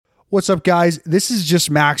What's up, guys? This is just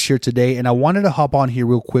Max here today, and I wanted to hop on here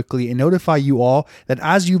real quickly and notify you all that,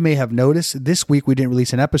 as you may have noticed, this week we didn't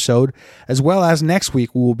release an episode, as well as next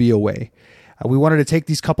week we will be away. We wanted to take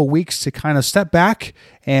these couple weeks to kind of step back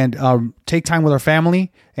and take time with our family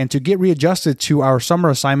and to get readjusted to our summer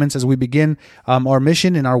assignments as we begin our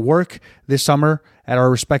mission and our work this summer at our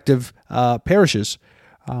respective parishes.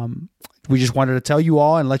 We just wanted to tell you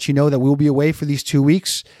all and let you know that we will be away for these 2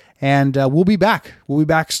 weeks. And we'll be back. We'll be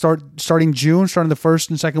back starting June, starting the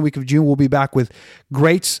first and second week of June. We'll be back with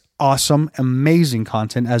great, awesome, amazing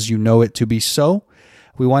content, as you know it to be so.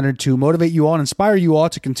 We wanted to motivate you all and inspire you all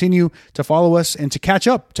to continue to follow us and to catch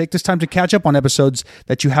up. Take this time to catch up on episodes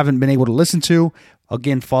that you haven't been able to listen to.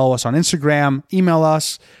 Again, follow us on Instagram, email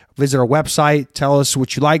us, visit our website, tell us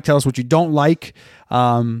what you like, tell us what you don't like.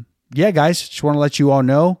 Yeah, guys, just want to let you all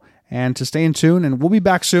know and to stay in tune. And we'll be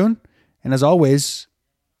back soon. And as always,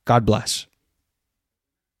 God bless.